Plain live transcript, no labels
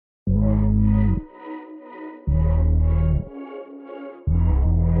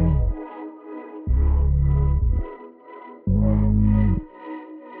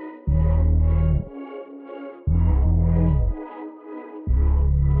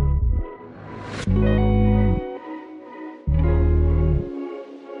You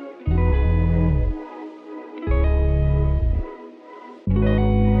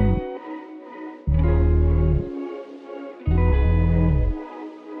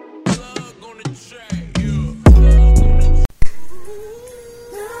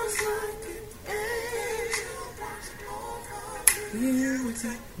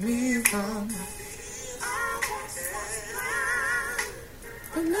take me home.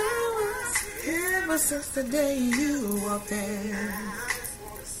 But now it's ever since the day you walked in.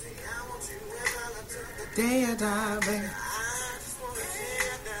 The day I died, baby.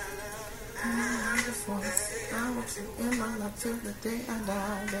 I want you in my life till the day I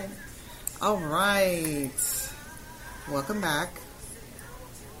die, baby. Alright. Welcome back.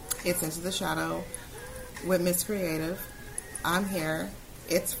 It's Into the Shadow with Miss Creative. I'm here.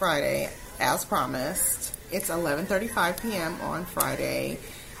 It's Friday, as promised. It's 11:35 p.m. on Friday,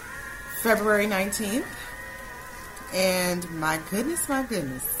 February 19th. And my goodness,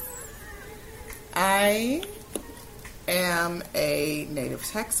 I am a native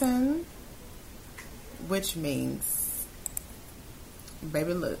Texan, which means,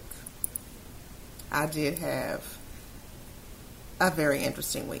 baby, look, I did have a very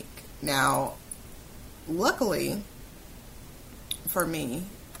interesting week. Now, luckily for me,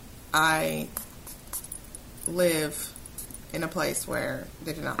 I live in a place where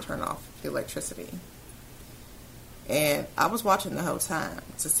they did not turn off the electricity. And I was watching the whole time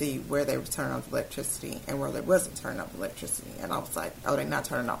to see where they were turning off the electricity and where they wasn't turning off the electricity. And I was like, oh, they're not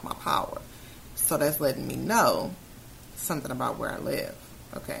turning off my power. So that's letting me know something about where I live.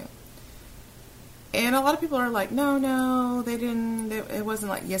 Okay. And a lot of people are like, no, they didn't. It wasn't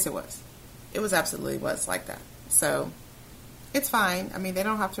like, yes, it was. It was absolutely was like that. So it's fine. I mean, they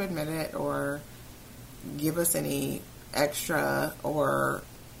don't have to admit it or give us any extra or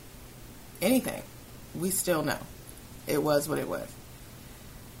anything. We still know. It was what it was.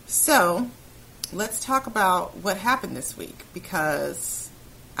 So let's talk about what happened this week, because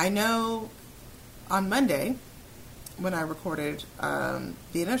I know on Monday when I recorded the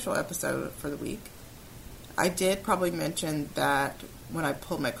initial episode for the week, I did probably mention that when I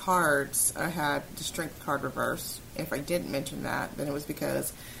pulled my cards, I had the strength card reversed. If I didn't mention that, then it was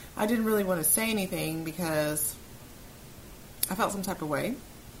because I didn't really want to say anything because I felt some type of way.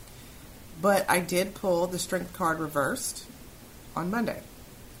 But I did pull the strength card reversed on Monday.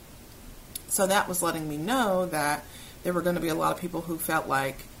 So that was letting me know that there were going to be a lot of people who felt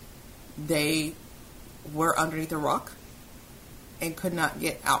like they were underneath a rock and could not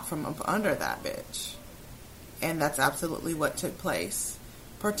get out from up under that bitch. And that's absolutely what took place,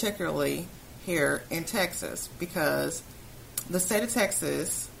 particularly here in Texas, because the state of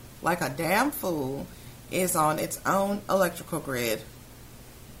Texas, like a damn fool, is on its own electrical grid.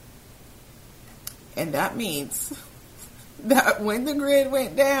 And that means that when the grid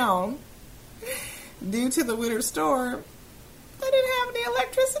went down due to the winter storm, they didn't have any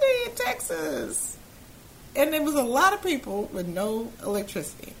electricity in Texas. And there was a lot of people with no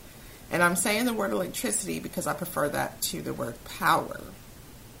electricity. And I'm saying the word electricity because I prefer that to the word power.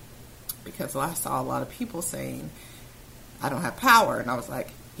 Because I saw a lot of people saying, I don't have power. And I was like,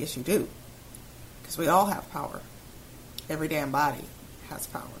 yes, you do. Because we all have power. Every damn body has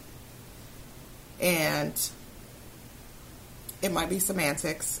power. And it might be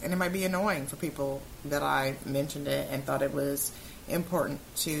semantics, and it might be annoying for people that I mentioned it and thought it was important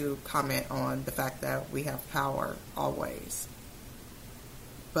to comment on the fact that we have power always.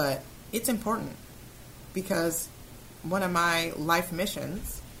 But it's important because one of my life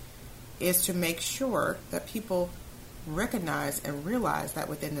missions is to make sure that people recognize and realize that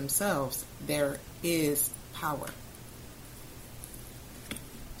within themselves there is power.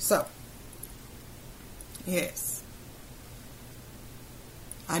 So, yes,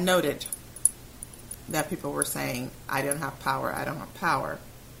 I noted that people were saying, I don't have power, I don't have power.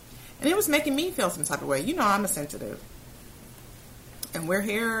 And it was making me feel some type of way. You know, I'm a sensitive. And we're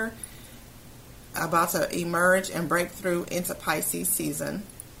here about to emerge and break through into Pisces season,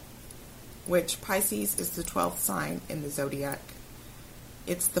 which Pisces is the 12th sign in the zodiac.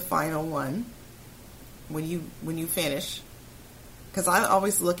 It's the final one when you finish. Because I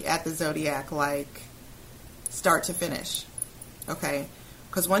always look at the zodiac like start to finish. Okay?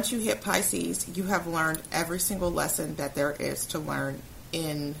 Because once you hit Pisces, you have learned every single lesson that there is to learn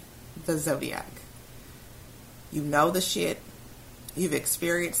in the zodiac. You know the shit. You've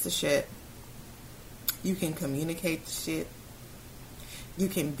experienced the shit. You can communicate the shit. You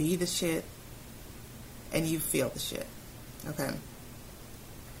can be the shit. And you feel the shit. Okay?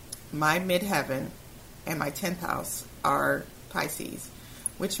 My midheaven and my 10th house are Pisces,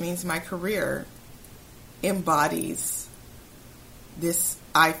 which means my career embodies this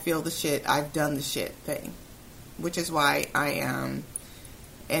I feel the shit, I've done the shit thing, which is why I am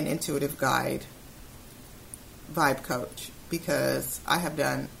an intuitive guide vibe coach, because I have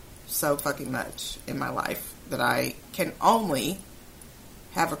done so fucking much in my life that I can only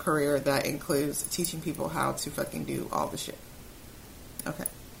have a career that includes teaching people how to fucking do all the shit. Okay.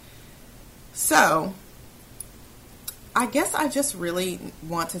 So, I guess I just really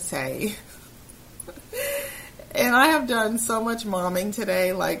want to say, and I have done so much momming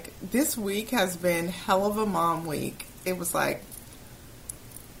today, like, this week has been hell of a mom week. It was like,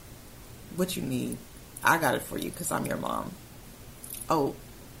 what you need, I got it for you because I'm your mom. Oh,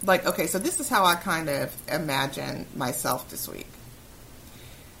 like, okay, so this is how I kind of imagine myself this week.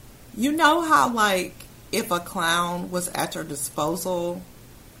 You know how, like, if a clown was at your disposal,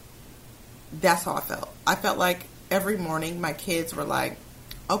 that's how I felt. I felt like every morning my kids were like,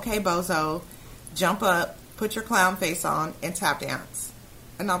 okay, bozo, jump up, put your clown face on, and tap dance.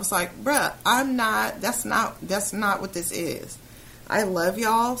 And I was like, bruh, that's not what this is. I love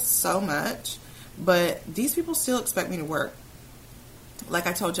y'all so much, but these people still expect me to work. Like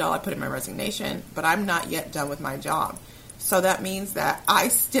I told y'all, I put in my resignation, but I'm not yet done with my job. So that means that I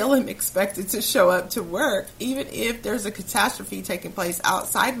still am expected to show up to work, even if there's a catastrophe taking place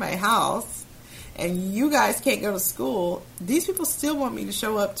outside my house and you guys can't go to school. These people still want me to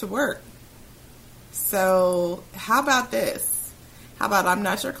show up to work. So how about this? How about I'm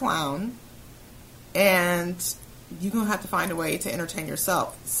not your clown and you're going to have to find a way to entertain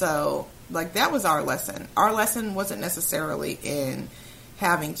yourself. So, like, that was our lesson. Our lesson wasn't necessarily in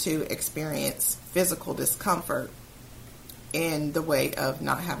having to experience physical discomfort in the way of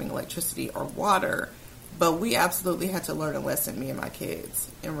not having electricity or water, but we absolutely had to learn a lesson, me and my kids,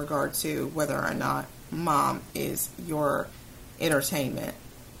 in regard to whether or not mom is your entertainment.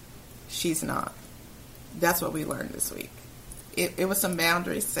 She's not. That's what we learned this week. It was some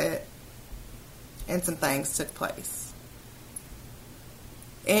boundaries set and some things took place.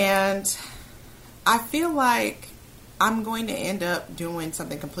 And I feel like I'm going to end up doing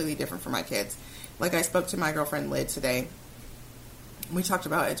something completely different for my kids. Like, I spoke to my girlfriend Lyd today. We talked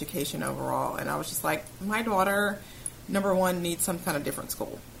about education overall, and I was just like, my daughter, number one, needs some kind of different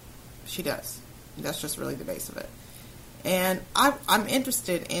school. She does. That's just really the base of it. And I'm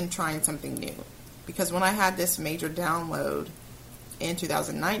interested in trying something new, because when I had this major download in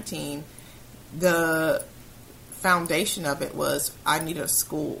 2019, the foundation of it was I need a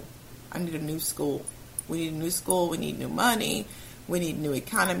school. I need a new school. We need a new school. We need new money. We need new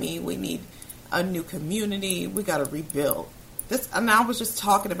economy. We need a new community. We got to rebuild. And I was just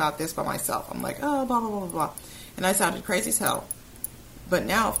talking about this by myself. I'm like, oh, blah, blah, blah, blah, blah. And I sounded crazy as hell. But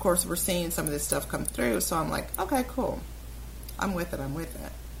now, of course, we're seeing some of this stuff come through. So I'm like, okay, cool. I'm with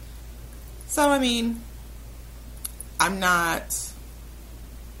it. So, I mean, I'm not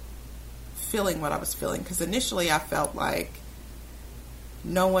feeling what I was feeling. Because initially I felt like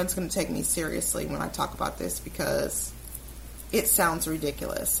no one's going to take me seriously when I talk about this because it sounds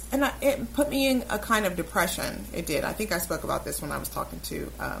ridiculous. And it put me in a kind of depression. It did. I think I spoke about this when I was talking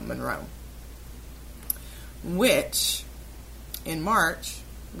to Monroe. Which, in March,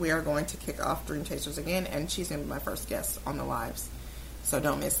 we are going to kick off Dream Chasers again. And she's going to be my first guest on the lives. So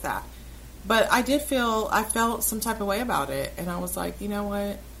don't miss that. But I felt some type of way about it. And I was like, you know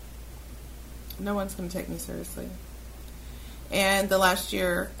what? No one's going to take me seriously. And the last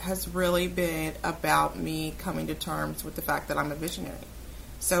year has really been about me coming to terms with the fact that I'm a visionary.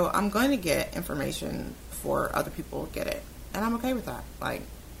 So I'm going to get information before other people get it. And I'm okay with that. Like,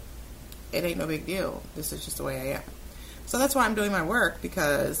 it ain't no big deal. This is just the way I am. So that's why I'm doing my work,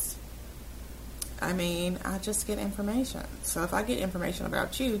 because, I mean, I just get information. So if I get information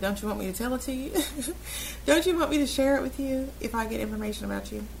about you, don't you want me to tell it to you? Don't you want me to share it with you if I get information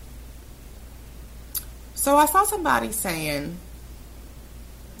about you? So I saw somebody saying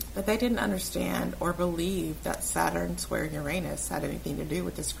that they didn't understand or believe that Saturn square Uranus had anything to do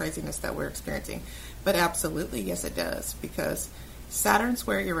with this craziness that we're experiencing. But absolutely, yes, it does. Because Saturn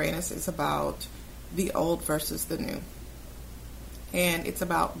square Uranus is about the old versus the new. And it's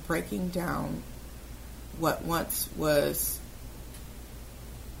about breaking down what once was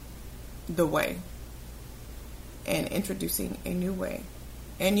the way and introducing a new way.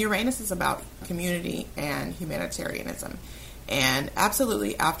 And Uranus is about community and humanitarianism. And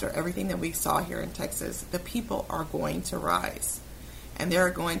absolutely, after everything that we saw here in Texas, the people are going to rise. And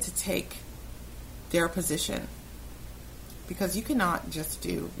they're going to take their position. Because you cannot just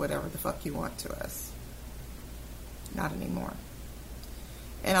do whatever the fuck you want to us. Not anymore.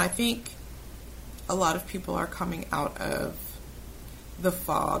 And I think a lot of people are coming out of the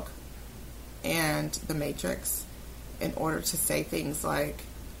fog and The Matrix in order to say things like,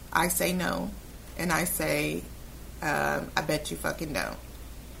 I say no, and I say, I bet you fucking no.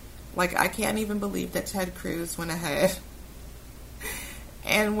 Like, I can't even believe that Ted Cruz went ahead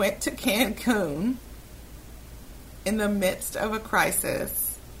and went to Cancun in the midst of a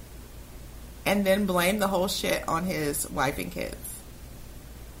crisis and then blamed the whole shit on his wife and kids.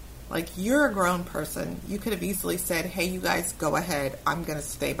 Like, you're a grown person. You could have easily said, hey, you guys go ahead. I'm going to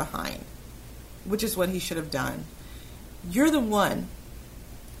stay behind, which is what he should have done. You're the one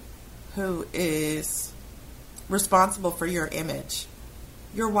who is responsible for your image.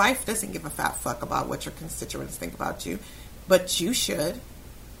 Your wife doesn't give a fat fuck about what your constituents think about you, but you should.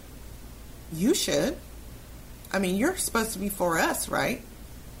 You should. I mean, you're supposed to be for us, right?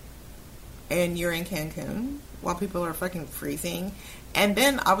 And you're in Cancun while people are fucking freezing. And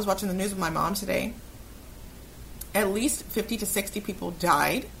then I was watching the news with my mom today. At least 50 to 60 people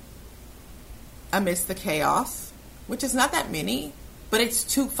died amidst the chaos, which is not that many, but it's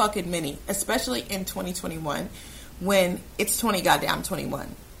too fucking many, especially in 2021 when it's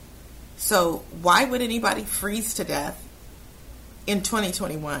 2021. So why would anybody freeze to death in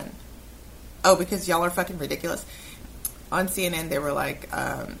 2021? Oh, because y'all are fucking ridiculous. On CNN, they were like,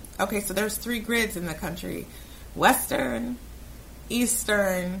 okay, so there's 3 grids in the country: Western,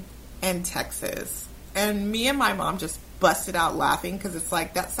 Eastern, and Texas. And me and my mom just busted out laughing because it's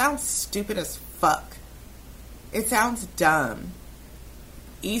like, that sounds stupid as fuck. It sounds dumb.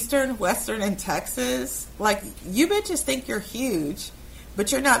 Eastern, Western, and Texas? Like, you bitches think you're huge,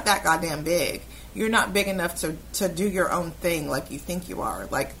 but you're not that goddamn big. You're not big enough to do your own thing like you think you are.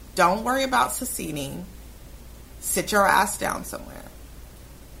 Like, don't worry about seceding. Sit your ass down somewhere.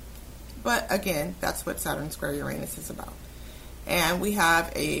 But again, that's what Saturn square Uranus is about. And we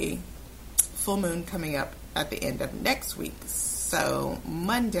have a full moon coming up at the end of next week. So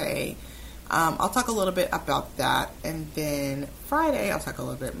Monday, I'll talk a little bit about that. And then Friday, I'll talk a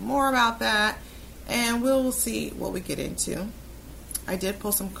little bit more about that. And we'll see what we get into. I did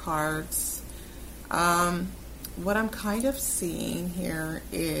pull some cards. What I'm kind of seeing here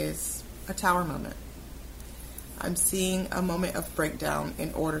is a tower moment. I'm seeing a moment of breakdown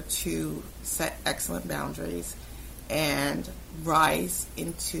in order to set excellent boundaries and rise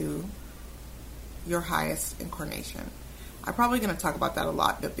into your highest incarnation. I'm probably going to talk about that a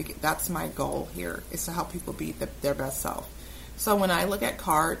lot, but that's my goal here, is to help people be their best self. So when I look at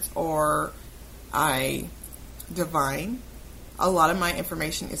cards or I divine, a lot of my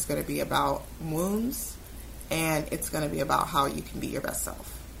information is going to be about wounds, and it's going to be about how you can be your best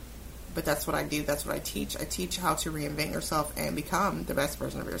self. But that's what I do. That's what I teach. I teach how to reinvent yourself and become the best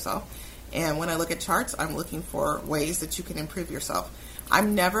version of yourself. And when I look at charts, I'm looking for ways that you can improve yourself.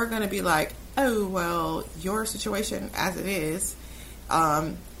 I'm never going to be like, oh, well, your situation as it is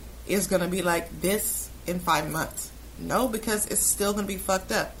going to be like this in 5 months. No, because it's still going to be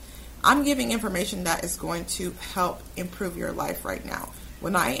fucked up. I'm giving information that is going to help improve your life right now.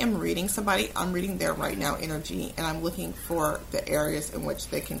 When I am reading somebody, I'm reading their right now energy, and I'm looking for the areas in which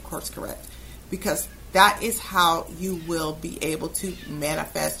they can course correct, because that is how you will be able to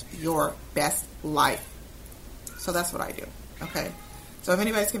manifest your best life. So that's what I do. Okay. So if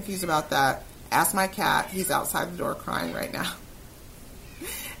anybody's confused about that, ask my cat. He's outside the door crying right now.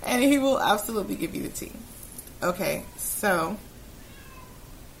 And he will absolutely give you the tea. Okay. So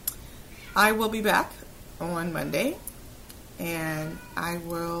I will be back on Monday, and I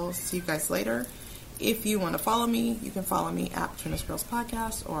will see you guys later. If you want to follow me, you can follow me at Between Girls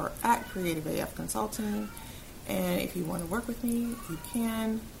Podcast or at Creative AF Consulting. And if you want to work with me, you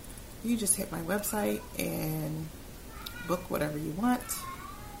can. You just hit my website and book whatever you want.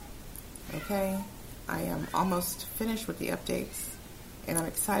 Okay? I am almost finished with the updates, and I'm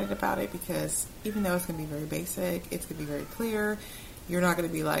excited about it because even though it's going to be very basic, it's going to be very clear. You're not going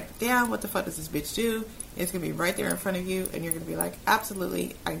to be like, damn, what the fuck does this bitch do? It's going to be right there in front of you, and you're going to be like,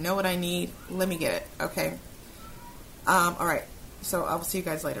 absolutely, I know what I need. Let me get it. Okay? All right. So I will see you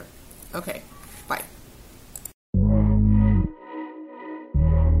guys later. Okay. Bye.